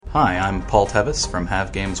Hi, I'm Paul Tevis from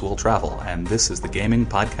Have Games Will Travel, and this is the Gaming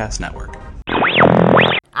Podcast Network.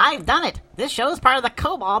 I've done it! This show's part of the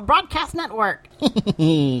Kobold Broadcast Network!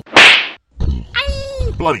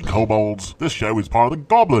 Bloody kobolds! This show is part of the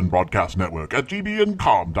Goblin Broadcast Network at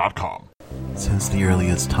gbncom.com. Since the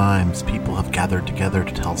earliest times, people have gathered together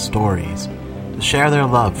to tell stories, to share their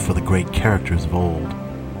love for the great characters of old,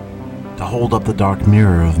 to hold up the dark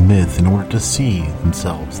mirror of myth in order to see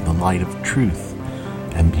themselves in the light of truth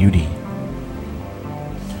and beauty.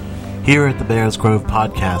 Here at the Bears Grove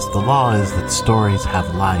Podcast, the law is that stories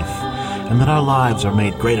have life, and that our lives are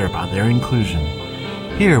made greater by their inclusion.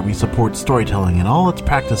 Here we support storytelling in all its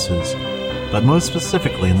practices, but most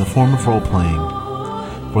specifically in the form of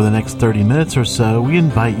role-playing. For the next 30 minutes or so, we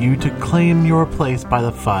invite you to claim your place by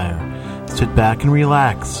the fire, sit back and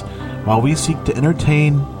relax, while we seek to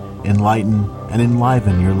entertain, enlighten, and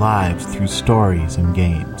enliven your lives through stories and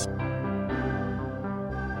games.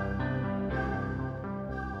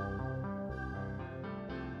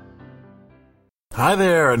 Hi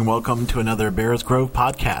there, and welcome to another Bears Grove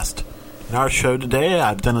podcast. In our show today,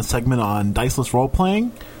 I've done a segment on Diceless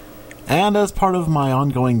role-playing, and as part of my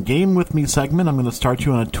ongoing Game With Me segment, I'm going to start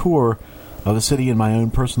you on a tour of a city in my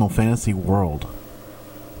own personal fantasy world.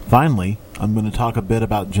 Finally, I'm going to talk a bit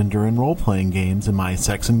about gender and role-playing games in my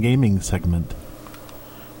Sex and Gaming segment.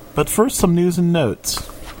 But first, some news and notes.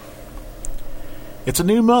 It's a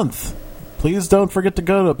new month. Please don't forget to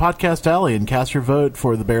go to Podcast Alley and cast your vote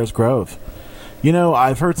for the Bears Grove. You know,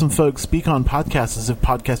 I've heard some folks speak on podcasts as if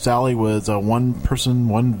Podcast Alley was a one-person,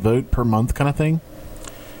 one-vote per month kind of thing.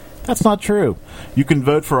 That's not true. You can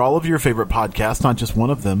vote for all of your favorite podcasts, not just one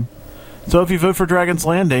of them. So if you vote for Dragon's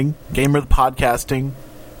Landing, Gamer the Podcasting,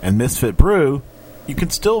 and Misfit Brew, you can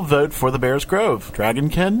still vote for the Bears Grove,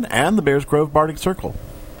 Dragonkin, and the Bears Grove Bardic Circle.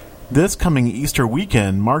 This coming Easter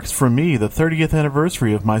weekend marks for me the 30th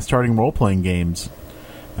anniversary of my starting role-playing games.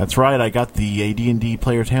 That's right, I got the AD&D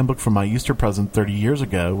Player's Handbook for my Easter present 30 years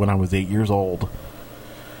ago when I was 8 years old.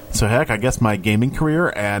 So heck, I guess my gaming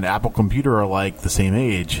career and Apple Computer are like the same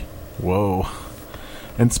age. Whoa.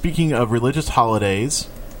 And speaking of religious holidays,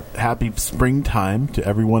 happy springtime to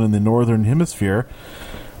everyone in the Northern Hemisphere.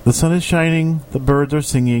 The sun is shining, the birds are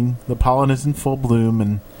singing, the pollen is in full bloom,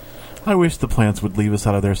 and I wish the plants would leave us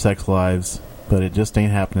out of their sex lives, but it just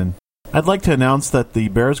ain't happening. I'd like to announce that the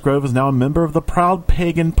Bears Grove is now a member of the Proud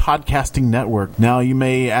Pagan Podcasting Network. Now, you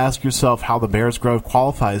may ask yourself how the Bears Grove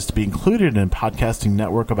qualifies to be included in a podcasting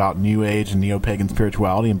network about New Age and Neo-Pagan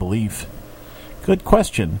spirituality and belief. Good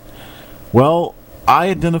question. Well, I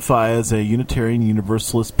identify as a Unitarian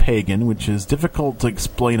Universalist pagan, which is difficult to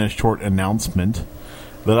explain in a short announcement,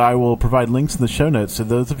 but I will provide links in the show notes to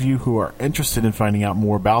those of you who are interested in finding out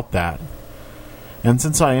more about that. And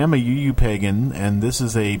since I am a UU pagan, and this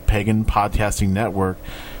is a pagan podcasting network,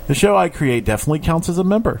 the show I create definitely counts as a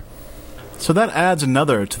member. So that adds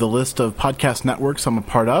another to the list of podcast networks I'm a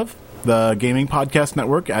part of. The Gaming Podcast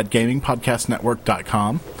Network at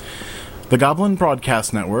gamingpodcastnetwork.com, the Goblin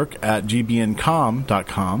Broadcast Network at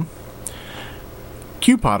gbncom.com,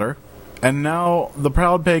 QPotter, and now the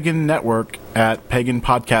Proud Pagan Network at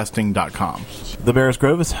paganpodcasting.com. The Bears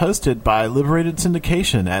Grove is hosted by Liberated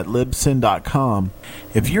Syndication at libsyn.com.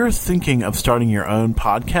 If you're thinking of starting your own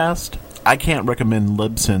podcast, I can't recommend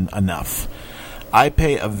Libsyn enough. I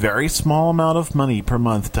pay a very small amount of money per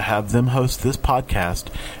month to have them host this podcast,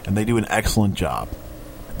 and they do an excellent job.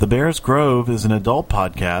 The Bears Grove is an adult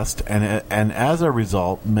podcast, and as a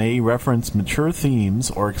result, may reference mature themes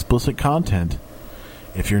or explicit content.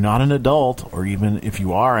 If you're not an adult, or even if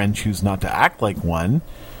you are and choose not to act like one,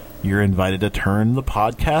 you're invited to turn the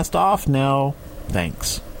podcast off now.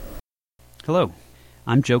 Thanks. Hello,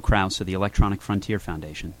 I'm Joe Krause of the Electronic Frontier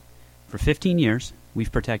Foundation. For 15 years,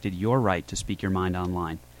 we've protected your right to speak your mind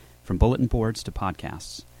online, from bulletin boards to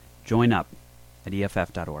podcasts. Join up at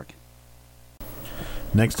EFF.org.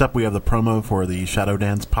 Next up, we have the promo for the Shadow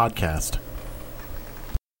Dance podcast.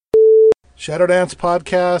 Shadow Dance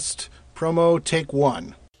podcast, promo take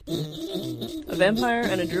 1. A vampire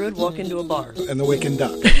and a druid walk into a bar. And the Waking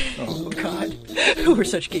Duck. Oh, God. We're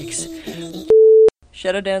such geeks.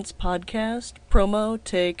 Shadow Dance podcast, promo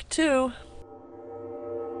take 2.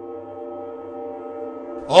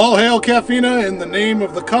 All hail Caffeina in the name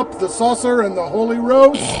of the cup, the saucer, and the holy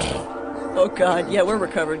roast. Oh, God. Yeah, we're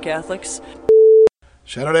recovered Catholics.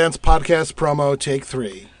 Shadow Dance podcast, promo take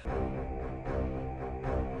 3.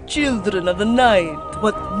 Children of the night,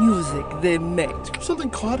 what music they make. Something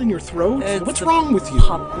caught in your throat? It's What's the wrong with you?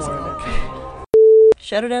 popcorn.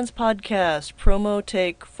 Shadow Dance podcast, promo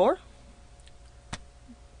take 4.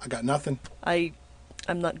 I got nothing. I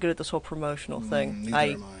I'm not good at this whole promotional thing. Neither I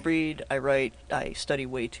am I. read, I write, I study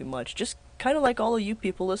way too much. Just kind of like all of you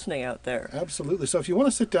people listening out there. Absolutely. So if you want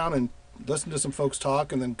to sit down and listen to some folks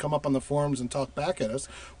talk and then come up on the forums and talk back at us,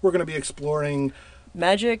 we're going to be exploring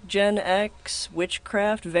Magic, Gen X,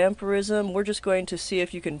 witchcraft, vampirism. We're just going to see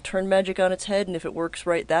if you can turn magic on its head and if it works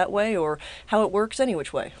right that way or how it works any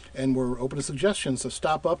which way. and we're open to suggestions. So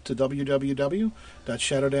stop up to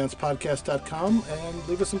www.shadowdancepodcast.com and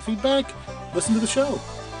leave us some feedback. Listen to the show.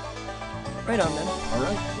 Right on, then. All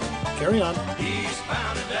right. Carry on.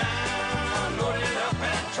 Eastbound and down, loaded up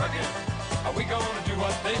and trucking. Are we gonna do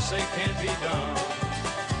what they say can't be done?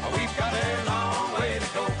 We've got a long way to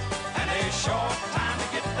go and a short time to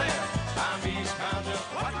get there. I'm eastbound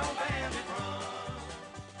just like no bandit run.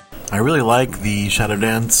 I really like the Shadow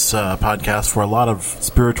Dance podcast for a lot of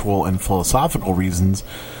spiritual and philosophical reasons,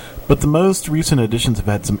 but the most recent editions have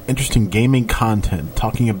had some interesting gaming content,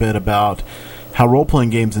 talking a bit about how role-playing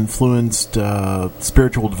games influenced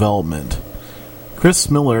spiritual development.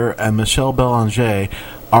 Chris Miller and Michelle Belanger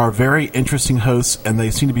are very interesting hosts, and they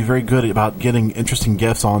seem to be very good about getting interesting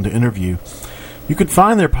guests on to interview. You can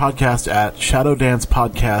find their podcast at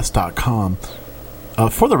shadowdancepodcast.com.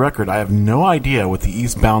 For the record, I have no idea what the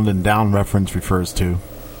Eastbound and Down reference refers to.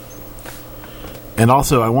 And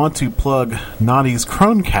also, I want to plug Nadi's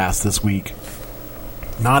Cronecast this week.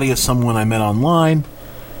 Nadi is someone I met online.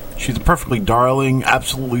 She's a perfectly darling,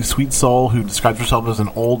 absolutely sweet soul who describes herself as an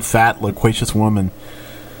old, fat, loquacious woman.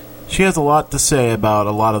 She has a lot to say about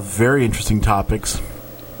a lot of very interesting topics.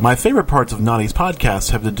 My favorite parts of Nadi's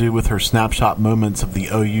podcast have to do with her snapshot moments of the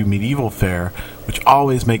OU Medieval Fair, which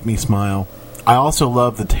always make me smile. I also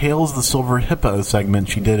love the Tales of the Silver Hippo segment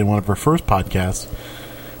she did in one of her first podcasts,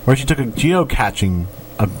 where she took a geocaching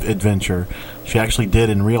adventure she actually did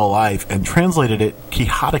in real life and translated it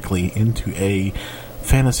quixotically into a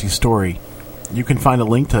fantasy story. You can find a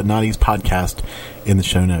link to Nadi's podcast in the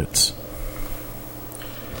show notes.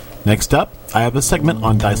 Next up, I have a segment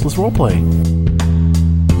on Diceless Roleplaying.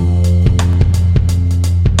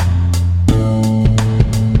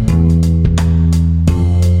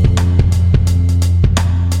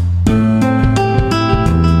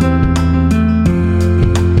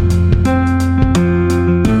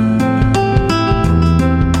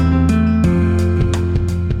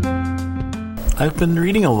 I've been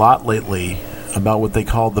reading a lot lately about what they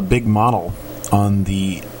call the big model on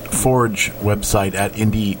the Forge website at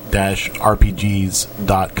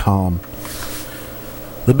indie-rpgs.com.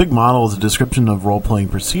 The big model is a description of role-playing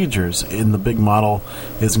procedures. In the big model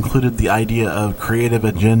is included the idea of creative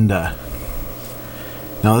agenda.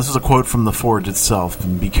 Now, this is a quote from the Forge itself,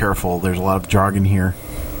 and be careful, there's a lot of jargon here.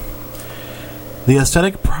 The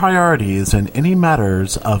aesthetic priorities and any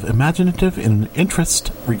matters of imaginative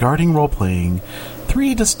interest regarding role-playing,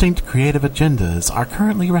 3 distinct creative agendas are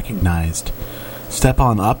currently recognized. Step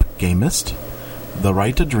on Up, Gamist, The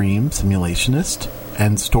Right to Dream, Simulationist,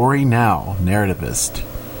 and Story Now, Narrativist.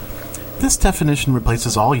 This definition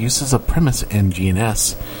replaces all uses of premise in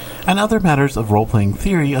GNS and other matters of role-playing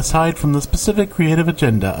theory aside from the specific creative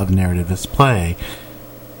agenda of narrativist play.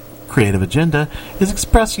 Creative agenda is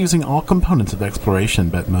expressed using all components of exploration,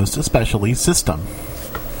 but most especially system.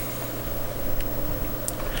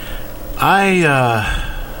 I've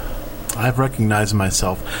recognized in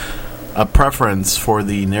myself a preference for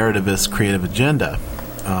the narrativist creative agenda,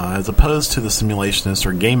 as opposed to the simulationist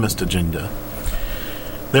or gamist agenda.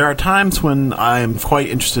 There are times when I'm quite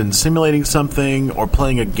interested in simulating something or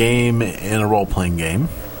playing a game in a role-playing game.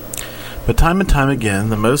 But time and time again,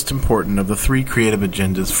 the most important of the 3 creative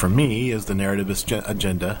agendas for me is the narrativist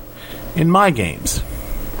agenda in my games.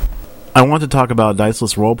 I want to talk about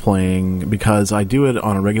Diceless role-playing because I do it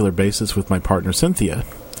on a regular basis with my partner Cynthia.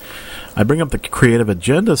 I bring up the creative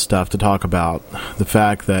agenda stuff to talk about the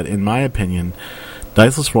fact that, in my opinion,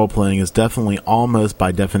 Diceless role-playing is definitely almost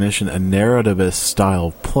by definition a narrativist style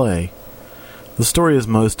of play. The story is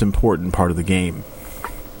the most important part of the game.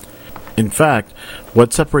 In fact,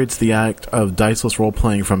 what separates the act of Diceless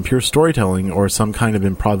role-playing from pure storytelling or some kind of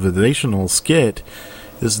improvisational skit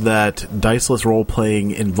is that Diceless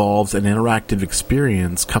role-playing involves an interactive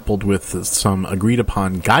experience coupled with some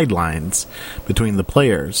agreed-upon guidelines between the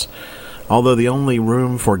players. Although the only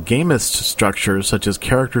room for gamist structures such as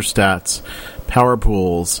character stats, power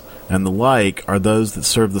pools, and the like are those that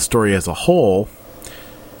serve the story as a whole,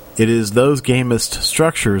 it is those gamist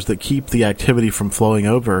structures that keep the activity from flowing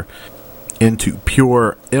over into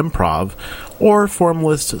pure improv or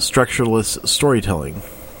formalist, structureless storytelling.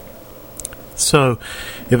 So,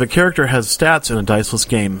 if a character has stats in a Diceless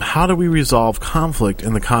game, how do we resolve conflict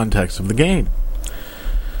in the context of the game?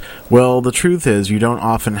 Well, the truth is you don't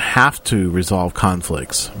often have to resolve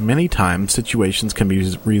conflicts. Many times, situations can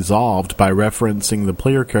be resolved by referencing the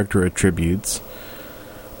player character attributes,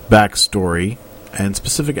 backstory, and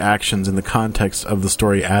specific actions in the context of the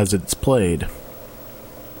story as it's played.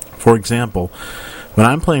 For example, when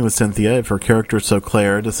I'm playing with Cynthia, if her character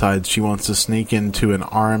Sauclair decides she wants to sneak into an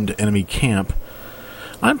armed enemy camp,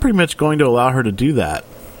 I'm pretty much going to allow her to do that.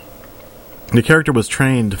 The character was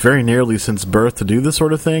trained very nearly since birth to do this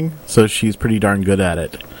sort of thing, so she's pretty darn good at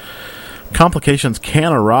it. Complications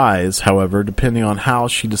can arise, however, depending on how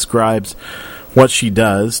she describes what she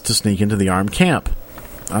does to sneak into the armed camp.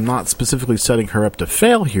 I'm not specifically setting her up to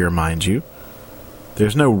fail here, mind you.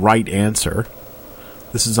 There's no right answer.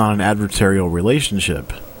 This is not an adversarial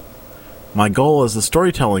relationship. My goal as the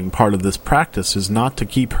storytelling part of this practice is not to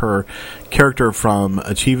keep her character from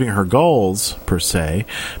achieving her goals, per se,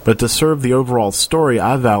 but to serve the overall story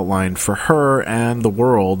I've outlined for her and the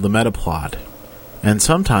world, the metaplot. And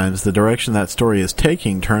sometimes the direction that story is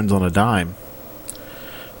taking turns on a dime.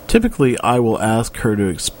 Typically, I will ask her to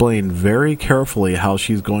explain very carefully how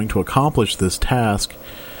she's going to accomplish this task.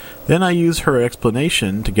 Then I use her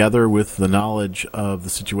explanation together with the knowledge of the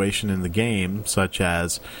situation in the game, such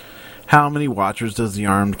as how many watchers does the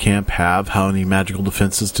armed camp have? How many magical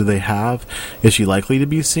defenses do they have? Is she likely to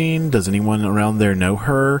be seen? Does anyone around there know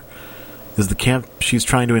her? Is the camp she's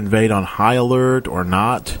trying to invade on high alert or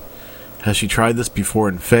not? Has she tried this before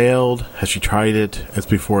and failed? Has she tried it as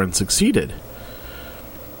before and succeeded?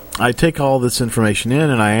 I take all this information in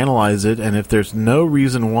and I analyze it, and if there's no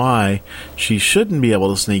reason why she shouldn't be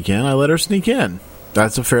able to sneak in, I let her sneak in.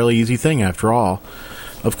 That's a fairly easy thing after all.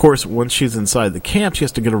 Of course, once she's inside the camp, she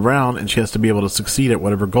has to get around and she has to be able to succeed at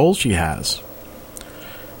whatever goal she has.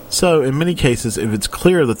 So, in many cases, if it's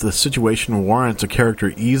clear that the situation warrants a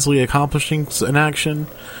character easily accomplishing an action,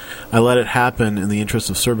 I let it happen in the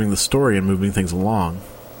interest of serving the story and moving things along.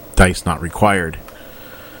 Dice not required.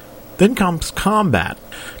 Then comes combat.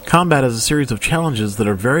 Combat is a series of challenges that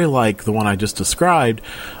are very like the one I just described,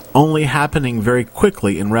 only happening very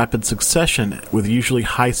quickly in rapid succession with usually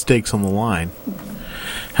high stakes on the line.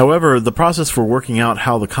 However, the process for working out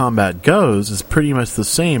how the combat goes is pretty much the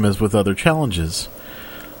same as with other challenges.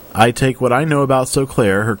 I take what I know about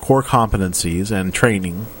Sauclair, her core competencies and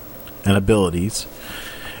training and abilities.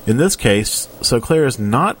 In this case, Sauclair is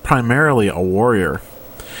not primarily a warrior.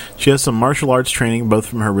 She has some martial arts training both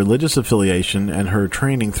from her religious affiliation and her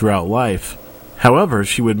training throughout life. However,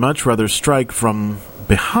 she would much rather strike from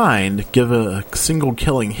behind, give a single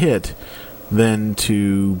killing hit, than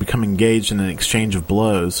to become engaged in an exchange of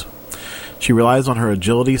blows. She relies on her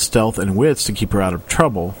agility, stealth, and wits to keep her out of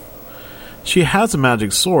trouble. She has a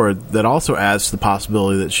magic sword that also adds to the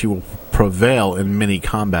possibility that she will prevail in many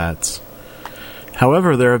combats.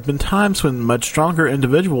 However, there have been times when much stronger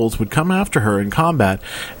individuals would come after her in combat,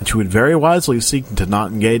 and she would very wisely seek to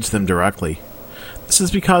not engage them directly. This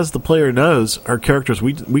is because the player knows her character's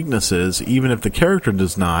weaknesses, even if the character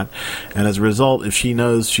does not, and as a result, if she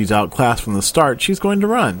knows she's outclassed from the start, she's going to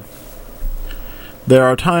run. There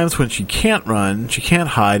are times when she can't run, she can't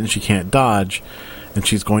hide, and she can't dodge, and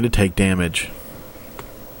she's going to take damage.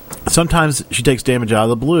 Sometimes she takes damage out of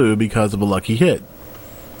the blue because of a lucky hit.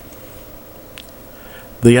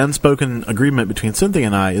 The unspoken agreement between Cynthia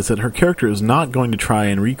and I is that her character is not going to try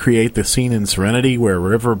and recreate the scene in Serenity where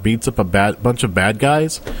River beats up a bunch of bad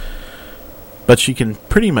guys, but she can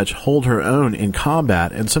pretty much hold her own in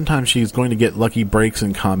combat, and sometimes she's going to get lucky breaks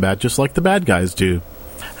in combat just like the bad guys do.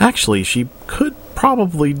 Actually, she could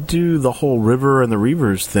probably do the whole River and the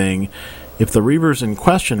Reavers thing if the Reavers in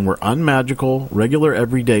question were unmagical, regular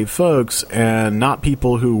everyday folks, and not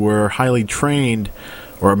people who were highly trained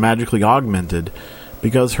or magically augmented,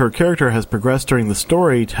 because her character has progressed during the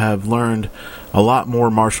story to have learned a lot more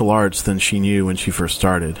martial arts than she knew when she first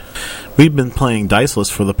started. We've been playing Diceless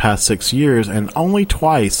for the past 6 years, and only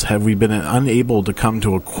twice have we been unable to come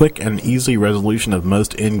to a quick and easy resolution of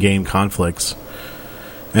most in-game conflicts.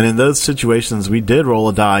 And in those situations, we did roll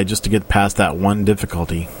a die just to get past that one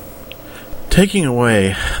difficulty. Taking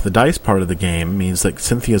away the dice part of the game means that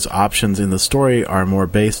Cynthia's options in the story are more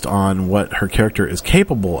based on what her character is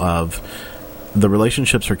capable of, the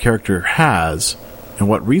relationships her character has, and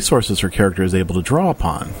what resources her character is able to draw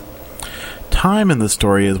upon. Time in the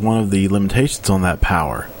story is one of the limitations on that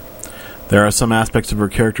power. There are some aspects of her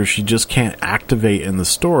character she just can't activate in the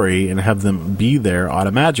story and have them be there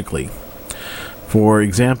automatically. For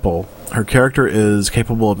example, her character is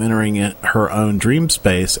capable of entering her own dream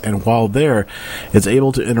space, and while there, is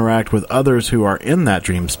able to interact with others who are in that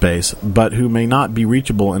dream space, but who may not be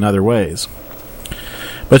reachable in other ways.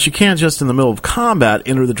 But she can't just in the middle of combat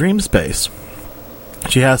enter the dream space.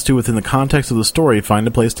 She has to, within the context of the story, find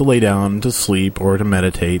a place to lay down, to sleep, or to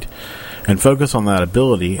meditate, and focus on that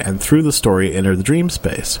ability, and through the story enter the dream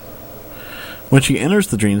space. When she enters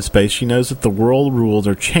the dream space, she knows that the world rules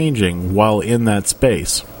are changing while in that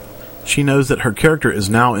space. She knows that her character is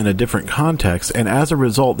now in a different context, and as a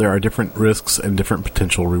result, there are different risks and different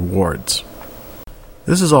potential rewards.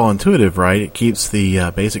 This is all intuitive, right? It keeps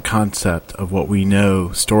the basic concept of what we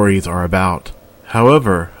know stories are about.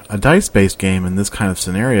 However, a dice-based game in this kind of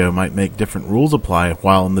scenario might make different rules apply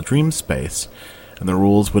while in the dream space, and the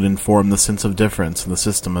rules would inform the sense of difference in the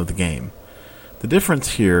system of the game. The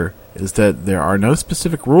difference here is that there are no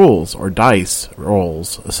specific rules or dice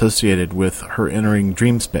rolls associated with her entering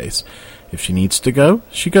dream space. If she needs to go,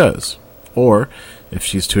 she goes. Or, if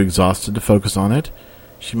she's too exhausted to focus on it,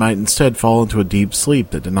 she might instead fall into a deep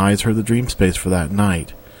sleep that denies her the dream space for that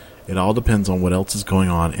night. It all depends on what else is going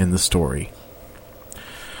on in the story.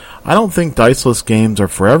 I don't think diceless games are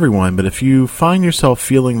for everyone, but if you find yourself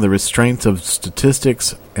feeling the restraints of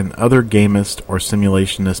statistics and other gamist or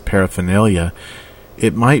simulationist paraphernalia,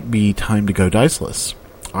 it might be time to go diceless.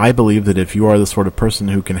 I believe that if you are the sort of person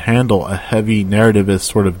who can handle a heavy narrativist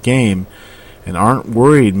sort of game and aren't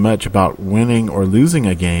worried much about winning or losing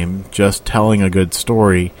a game, just telling a good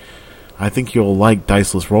story, I think you'll like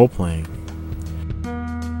diceless role-playing.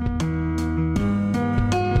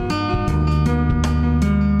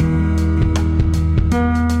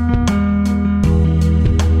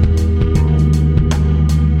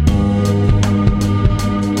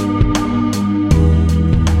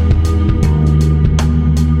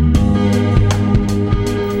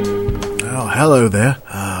 Hello there.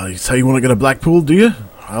 You say you want to go to Blacpool, do you?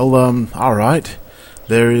 Well, alright.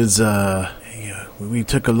 There is, we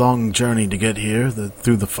took a long journey to get here,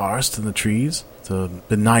 through the forest and the trees. It's a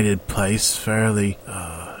benighted place, fairly,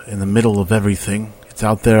 in the middle of everything. It's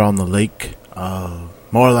out there on the lake,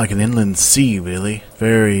 more like an inland sea, really.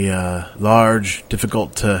 Very, large,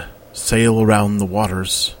 difficult to sail around the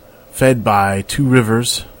waters. Fed by 2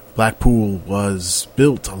 rivers. Blacpool was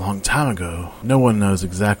built a long time ago. No one knows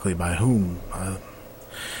exactly by whom.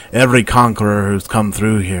 Every conqueror who's come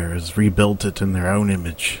through here has rebuilt it in their own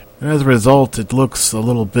image. And as a result, it looks a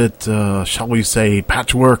little bit, shall we say,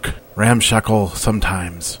 patchwork, ramshackle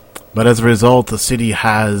sometimes. But as a result, the city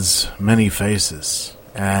has many faces.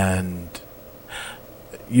 And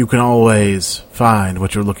you can always find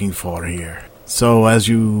what you're looking for here. So as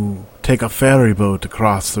you take a ferry boat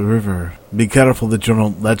across the river, be careful that you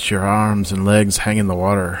don't let your arms and legs hang in the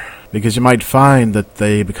water, because you might find that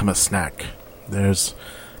they become a snack. There's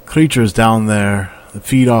creatures down there that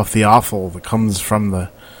feed off the offal that comes from the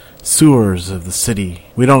sewers of the city.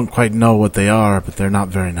 We don't quite know what they are, but they're not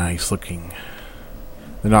very nice looking.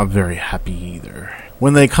 They're not very happy either.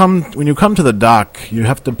 When you come to the dock, you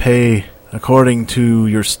have to pay according to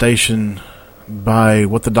your station by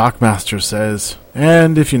what the dockmaster says.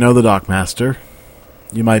 And if you know the dockmaster,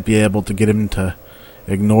 you might be able to get him to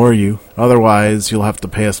ignore you. Otherwise, you'll have to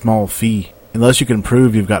pay a small fee. Unless you can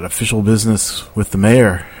prove you've got official business with the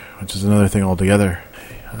mayor, which is another thing altogether.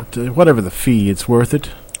 Whatever the fee, it's worth it.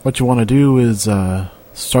 What you want to do is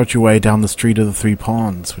start your way down the Street of the 3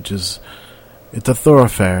 Ponds, it's a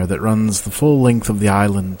thoroughfare that runs the full length of the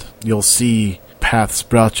island. You'll see paths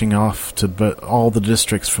branching off to all the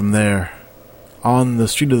districts from there. On the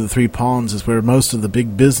Street of the 3 Ponds is where most of the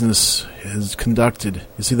big business is conducted.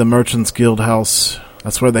 You see the Merchants Guild House.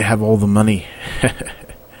 That's where they have all the money.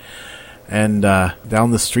 And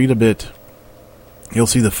down the street a bit, you'll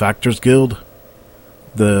see the Factors Guild.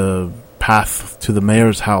 The path to the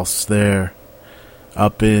mayor's house there,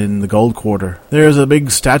 up in the Gold Quarter. There's a big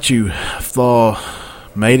statue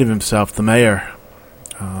made of himself, the mayor.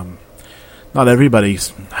 Not everybody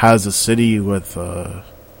has a city with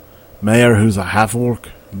mayor who's a half-orc,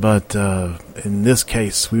 but in this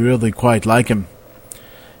case, we really quite like him.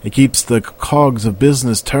 He keeps the cogs of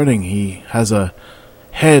business turning. He has a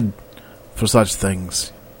head for such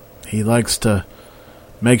things. He likes to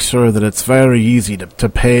make sure that it's very easy to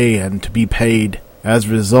pay and to be paid. As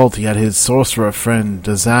a result, he had his sorcerer friend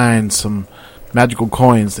design some magical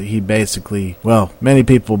coins that he basically, many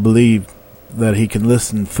people believe that he can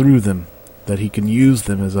listen through them, that he can use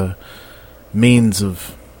them as a means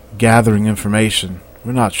of gathering information.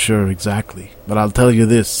 We're not sure exactly, but I'll tell you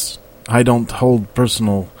this. I don't hold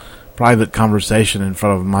personal, private conversation in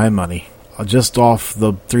front of my money. Just off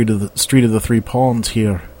the Street of the 3 Ponds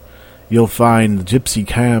here, you'll find the Gypsy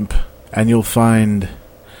Camp, and you'll find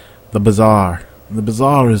the Bazaar. The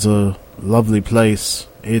Bazaar is a lovely place.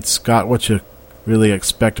 It's got what you really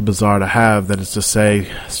expect a bazaar to have, that is to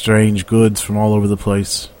say, strange goods from all over the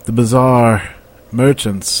place. The Bazaar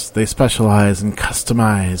merchants, they specialize in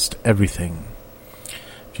customized everything.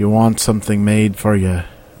 If you want something made for you,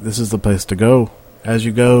 this is the place to go. As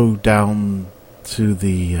you go down to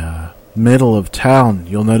the middle of town,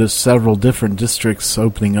 you'll notice several different districts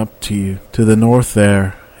opening up to you. To the north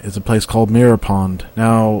there is a place called Mirror Pond.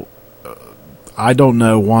 Now, I don't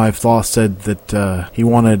know why Floss said that he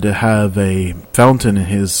wanted to have a fountain in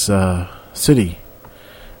his city.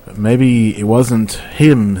 Maybe it wasn't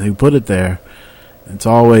him who put it there.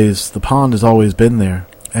 The pond has always been there,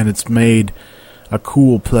 and it's made a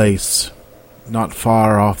cool place not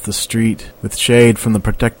far off the street with shade from the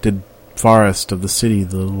protected forest of the city,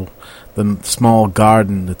 the small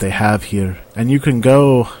garden that they have here. And you can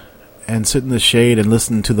go and sit in the shade and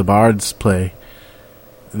listen to the bards play.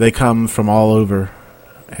 They come from all over,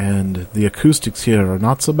 and the acoustics here are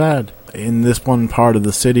not so bad. In this one part of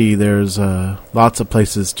the city, there's lots of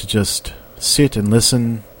places to just sit and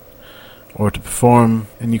listen or to perform,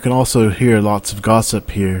 and you can also hear lots of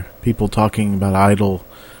gossip here, people talking about idle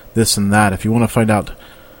this and that. If you want to find out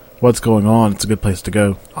what's going on, it's a good place to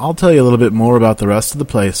go. I'll tell you a little bit more about the rest of the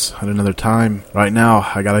place at another time. Right now,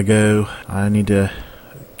 I gotta go. I need to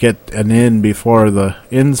get an inn before the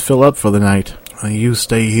inns fill up for the night. You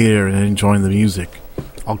stay here and enjoy the music.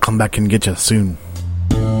 I'll come back and get you soon.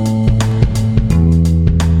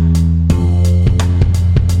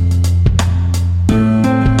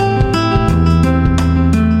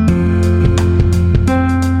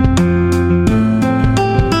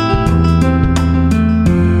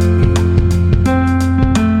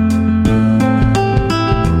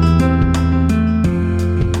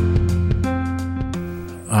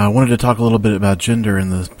 I wanted to talk a little bit about gender in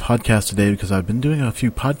the podcast today because I've been doing a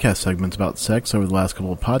few podcast segments about sex over the last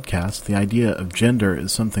couple of podcasts. The idea of gender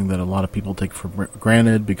is something that a lot of people take for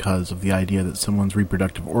granted because of the idea that someone's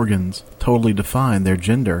reproductive organs totally define their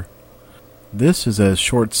gender. This is as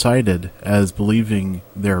short-sighted as believing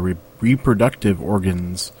their reproductive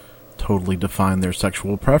organs totally define their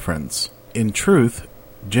sexual preference. In truth,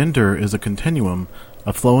 gender is a continuum,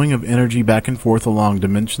 a flowing of energy back and forth along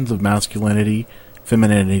dimensions of masculinity,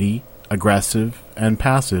 femininity, aggressive, and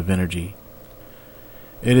passive energy.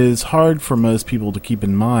 It is hard for most people to keep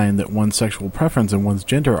in mind that one's sexual preference and one's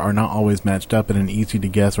gender are not always matched up in an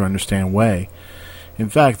easy-to-guess or understand way. In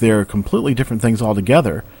fact, they are completely different things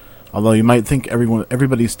altogether. Although you might think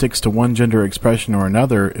everybody sticks to one gender expression or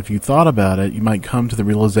another, if you thought about it, you might come to the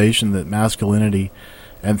realization that masculinity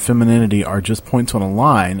and femininity are just points on a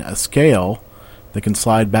line, a scale, that can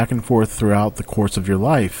slide back and forth throughout the course of your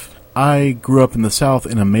life. I grew up in the South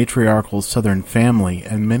in a matriarchal Southern family,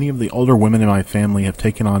 and many of the older women in my family have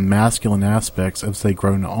taken on masculine aspects as they've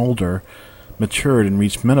grown older, matured, and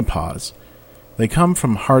reached menopause. They come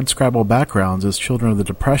from hard-scrabble backgrounds as children of the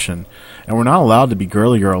Depression, and were not allowed to be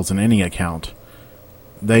girly girls in any account.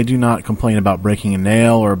 They do not complain about breaking a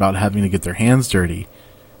nail or about having to get their hands dirty.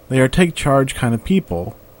 They are take-charge kind of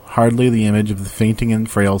people, hardly the image of the fainting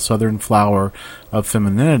and frail southern flower of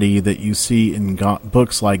femininity that you see in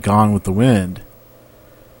books like Gone with the Wind.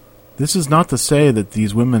 This is not to say that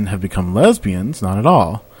these women have become lesbians, not at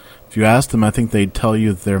all. If you ask them, I think they'd tell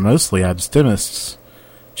you that they're mostly abstemists,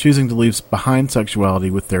 choosing to leave behind sexuality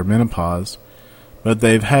with their menopause, but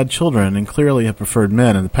they've had children and clearly have preferred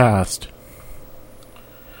men in the past.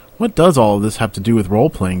 What does all of this have to do with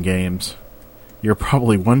role-playing games? You're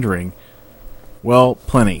probably wondering. Well,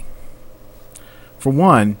 plenty. For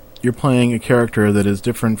one, you're playing a character that is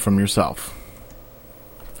different from yourself.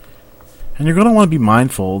 And you're going to want to be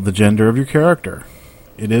mindful of the gender of your character.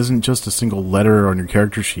 It isn't just a single letter on your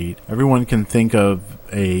character sheet. Everyone can think of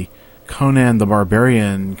a Conan the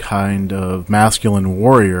Barbarian kind of masculine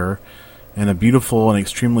warrior and a beautiful and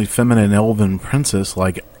extremely feminine elven princess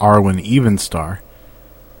like Arwen Evenstar.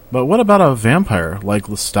 But what about a vampire like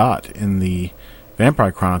Lestat in the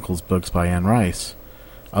Vampire Chronicles books by Anne Rice?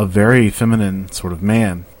 A very feminine sort of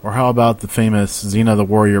man. Or how about the famous Xena the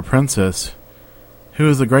Warrior Princess, who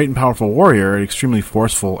is a great and powerful warrior, extremely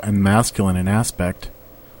forceful and masculine in aspect.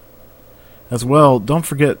 As well, don't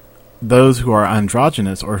forget those who are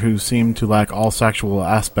androgynous or who seem to lack all sexual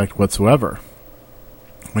aspect whatsoever.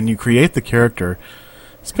 When you create the character,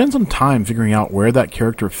 spend some time figuring out where that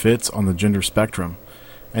character fits on the gender spectrum,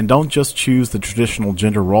 and don't just choose the traditional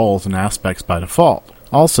gender roles and aspects by default.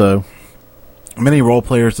 Also, many role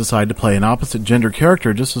players decide to play an opposite gender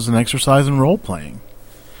character just as an exercise in role-playing.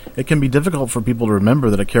 It can be difficult for people to remember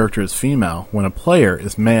that a character is female when a player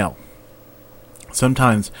is male.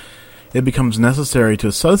 Sometimes it becomes necessary to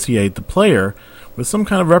associate the player with some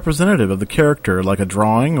kind of representative of the character, like a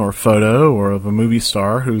drawing or photo or of a movie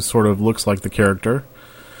star who sort of looks like the character.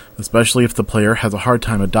 especially if the player has a hard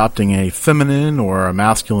time adopting a feminine or a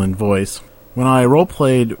masculine voice. When I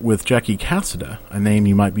roleplayed with Jackie Cassida, a name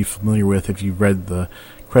you might be familiar with if you've read the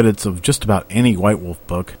credits of just about any White Wolf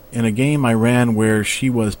book, in a game I ran where she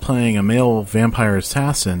was playing a male vampire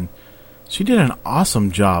assassin, she did an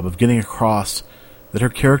awesome job of getting across that her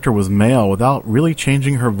character was male without really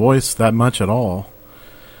changing her voice that much at all.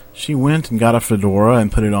 She went and got a fedora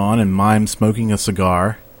and put it on and mimed smoking a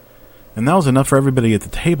cigar, and that was enough for everybody at the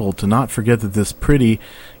table to not forget that this pretty,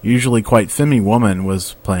 usually quite femmy woman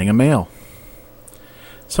was playing a male.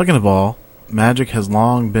 Second of all, magic has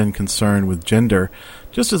long been concerned with gender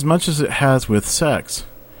just as much as it has with sex.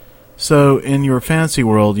 So in your fantasy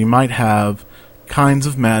world you might have kinds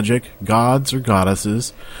of magic, gods or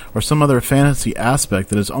goddesses, or some other fantasy aspect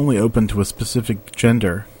that is only open to a specific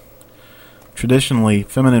gender. Traditionally,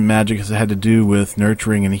 feminine magic has had to do with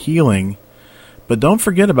nurturing and healing, but don't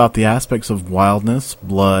forget about the aspects of wildness,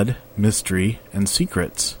 blood, mystery, and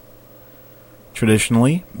secrets.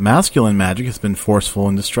 Traditionally, masculine magic has been forceful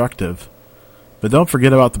and destructive, but don't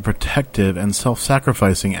forget about the protective and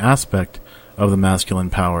self-sacrificing aspect of the masculine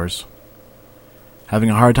powers. Having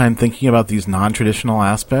a hard time thinking about these non-traditional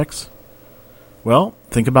aspects? Well,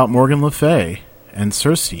 think about Morgan Le Fay and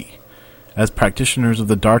Circe as practitioners of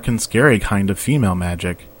the dark and scary kind of female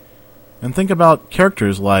magic. And think about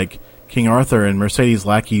characters like King Arthur and Mercedes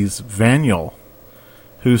Lackey's Vaniel,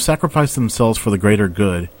 who sacrificed themselves for the greater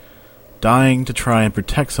good, dying to try and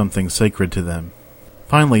protect something sacred to them.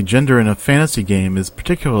 Finally, gender in a fantasy game is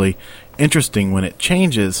particularly interesting when it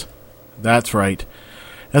changes. That's right.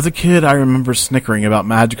 As a kid, I remember snickering about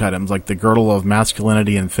magic items like the girdle of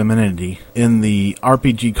masculinity and femininity. In the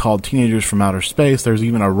RPG called Teenagers from Outer Space, there's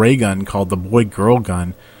even a ray gun called the boy-girl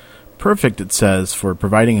gun. Perfect, it says, for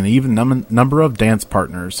providing an even number of dance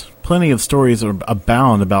partners. Plenty of stories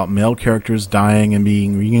abound about male characters dying and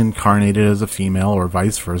being reincarnated as a female or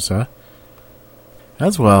vice versa.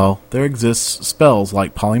 As well, there exists spells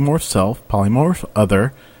like Polymorph Self, Polymorph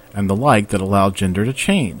Other, and the like that allow gender to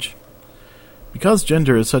change. Because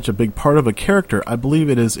gender is such a big part of a character, I believe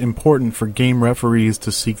it is important for game referees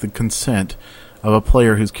to seek the consent of a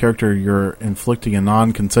player whose character you're inflicting a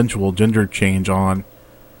non-consensual gender change on.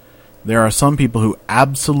 There are some people who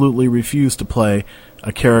absolutely refuse to play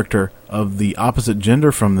a character of the opposite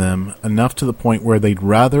gender from them, enough to the point where they'd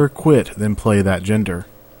rather quit than play that gender.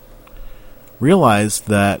 Realize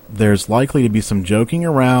that there's likely to be some joking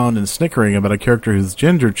around and snickering about a character whose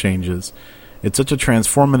gender changes. It's such a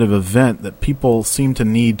transformative event that people seem to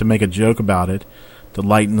need to make a joke about it, to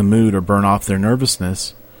lighten the mood or burn off their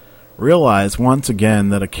nervousness. Realize once again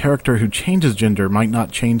that a character who changes gender might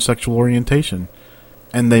not change sexual orientation,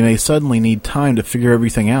 and they may suddenly need time to figure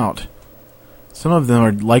everything out. Some of them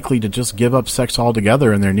are likely to just give up sex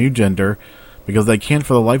altogether in their new gender because they can't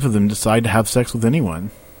for the life of them decide to have sex with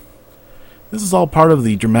anyone. This is all part of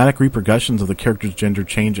the dramatic repercussions of the character's gender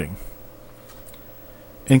changing.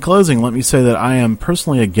 In closing, let me say that I am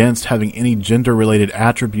personally against having any gender-related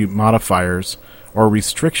attribute modifiers or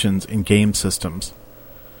restrictions in game systems.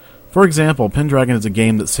 For example, Pendragon is a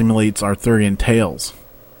game that simulates Arthurian tales.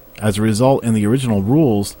 As a result, in the original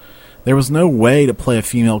rules, there was no way to play a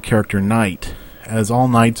female character knight, as all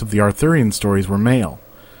knights of the Arthurian stories were male.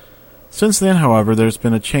 Since then, however, there's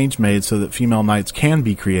been a change made so that female knights can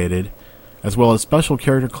be created, as well as special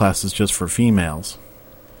character classes just for females.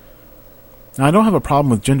 Now, I don't have a problem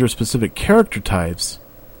with gender-specific character types.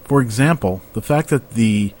 For example, the fact that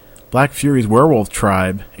the Black Fury's werewolf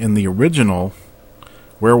tribe in the original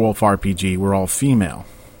werewolf RPG were all female.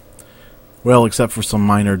 Well, except for some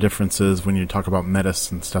minor differences when you talk about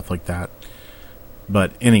metis and stuff like that.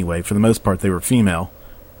 But anyway, for the most part, they were female.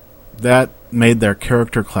 That made their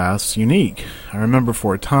character class unique. I remember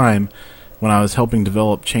for a time when I was helping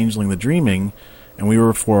develop Changeling the Dreaming, and we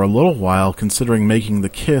were for a little while considering making the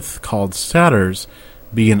kith called satyrs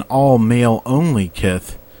be an all-male-only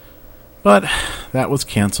kith. But that was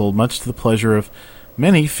cancelled, much to the pleasure of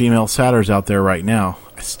many female satyrs out there right now.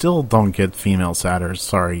 I still don't get female satyrs,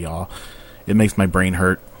 sorry y'all. It makes my brain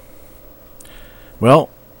hurt. Well,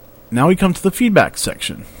 now we come to the feedback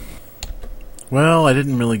section. Well, I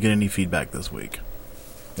didn't really get any feedback this week.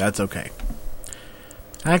 That's okay.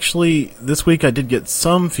 Actually, this week I did get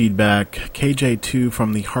some feedback, KJ2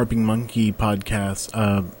 from the Harping Monkey podcast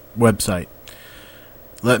website.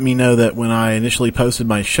 Let me know that when I initially posted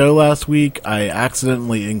my show last week, I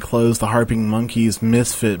accidentally enclosed the Harping Monkey's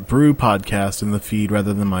Misfit Brew podcast in the feed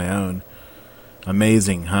rather than my own.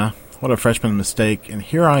 Amazing, huh? What a freshman mistake, and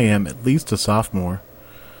here I am, at least a sophomore,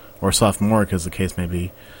 or sophomoric as the case may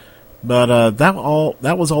be, But that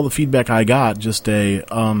was all the feedback I got. Just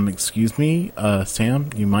excuse me, Sam,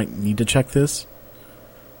 you might need to check this.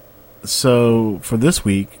 So for this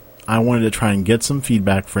week, I wanted to try and get some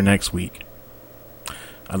feedback for next week.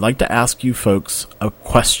 I'd like to ask you folks a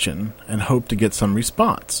question and hope to get some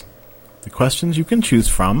response. The questions you can choose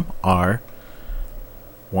from are: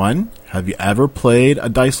 1. Have you ever played a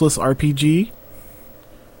Diceless RPG?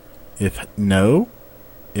 If no,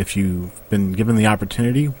 if you've been given the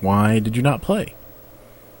opportunity, why did you not play?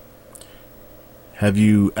 Have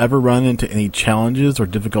you ever run into any challenges or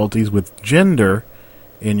difficulties with gender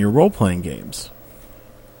in your role-playing games?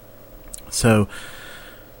 So,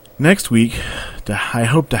 next week, I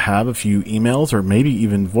hope to have a few emails or maybe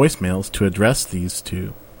even voicemails to address these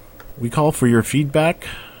two. We call for your feedback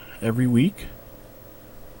every week.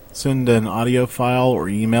 Send an audio file or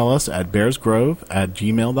email us at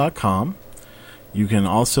bearsgrove@gmail.com. You can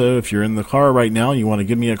also, if you're in the car right now and you want to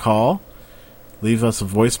give me a call, leave us a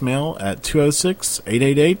voicemail at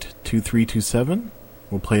 206-888-2327.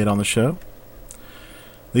 We'll play it on the show.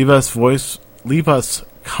 Leave us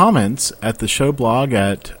comments at the show blog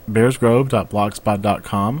at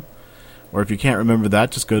bearsgrove.blogspot.com. Or if you can't remember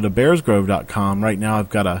that, just go to bearsgrove.com. Right now I've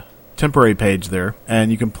got a temporary page there,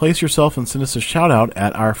 and you can place yourself and send us a shout out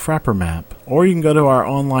at our Frapper map, or you can go to our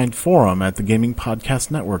online forum at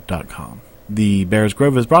thegamingpodcastnetwork.com. The Bears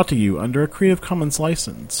Grove is brought to you under a Creative Commons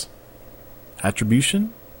license.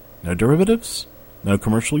 Attribution, no derivatives, no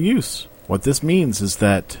commercial use. What this means is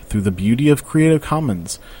that through the beauty of Creative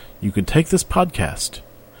Commons, you can take this podcast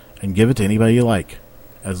and give it to anybody you like,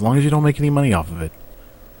 as long as you don't make any money off of it.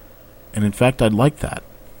 And in fact, I'd like that.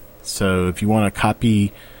 So if you want to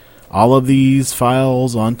copy all of these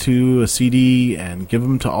files onto a CD and give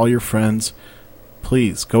them to all your friends,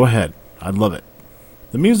 please go ahead. I'd love it.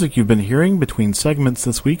 The music you've been hearing between segments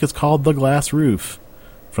this week is called The Glass Roof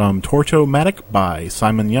from Tortomatic by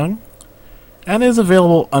Simon Young and is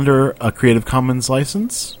available under a Creative Commons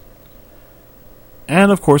license. And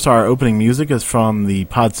of course our opening music is from the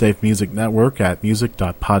Podsafe Music Network at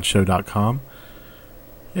music.podshow.com.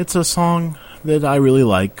 It's a song that I really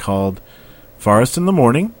like called Forest in the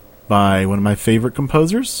Morning by one of my favorite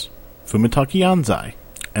composers, Fumitake Anzai.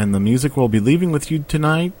 And the music we'll be leaving with you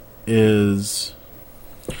tonight is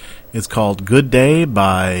called Good Day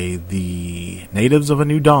by the Natives of a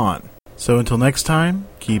New Dawn. So until next time,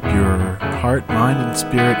 keep your heart, mind, and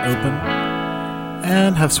spirit open,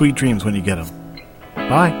 and have sweet dreams when you get them.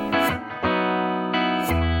 Bye.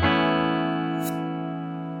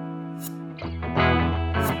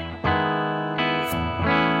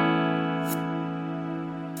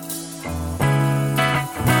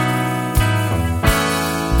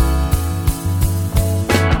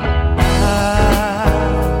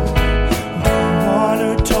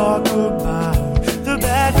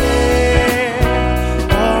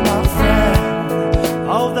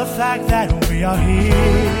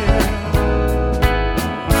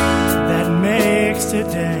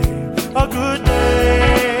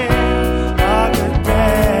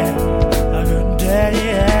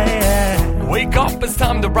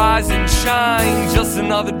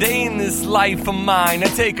 Life of mine. I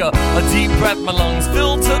take a deep breath, my lungs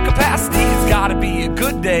filled to capacity. It's gotta be a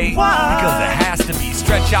good day. Why? Because it has to be.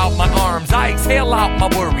 Stretch out my arms, I exhale out my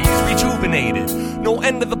worries. Rejuvenated, no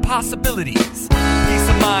end of the possibilities. Peace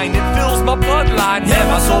of mind, it fills my bloodline. Yeah,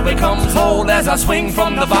 my soul becomes whole as I swing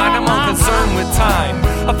from the vine. I'm unconcerned with time,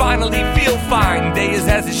 I finally feel fine. Day is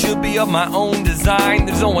as it should be of my own design.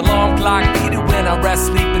 There's no alarm clock needed when I rest,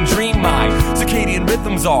 sleep, and dream. My circadian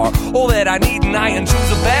rhythms are all that I need, and I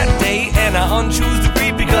unchoose a bad day and I unchoose to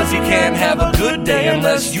breathe, because you can't have a good day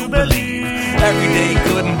unless you believe. Every day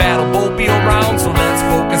good and bad will both be around, so let's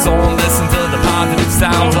focus on listen to the positive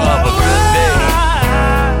sounds of a good day.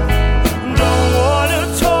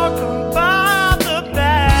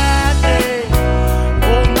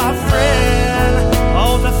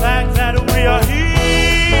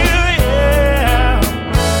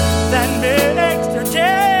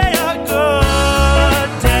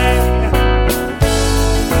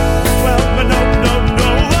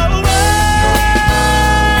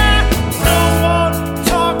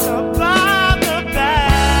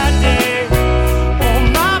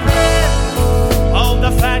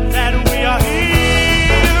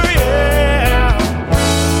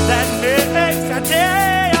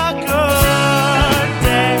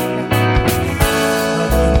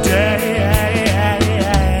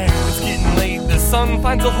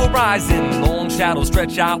 Horizon, long shadows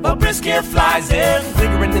stretch out while brisk air flies in,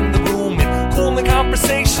 lingering in the room and cool in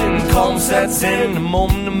conversation. Calm sets that's in a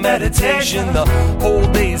moment of meditation. The whole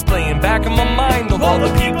day's playing back in my mind of all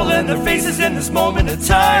the people and their faces in this moment of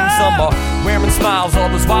time. Some are wearing smiles,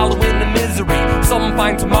 others wallowing in misery. Some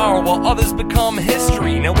find tomorrow while others become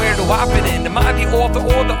history. Now where do I fit in? Am I the author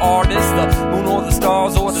or the artist? The moon or the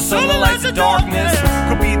stars or the sun, the lights, the darkness?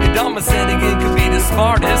 Could be the dumbest and again could be the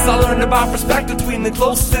smartest. I learned about perspective between the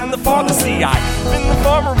closest and the farthest. See, I've been the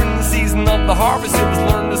farmer in the season of the harvest. It was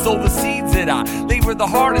learned to sow the seeds that I labor the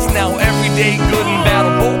hardest. Now every day good and bad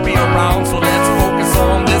will both be around. So let's focus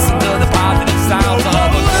on listen to the positive sounds of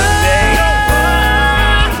the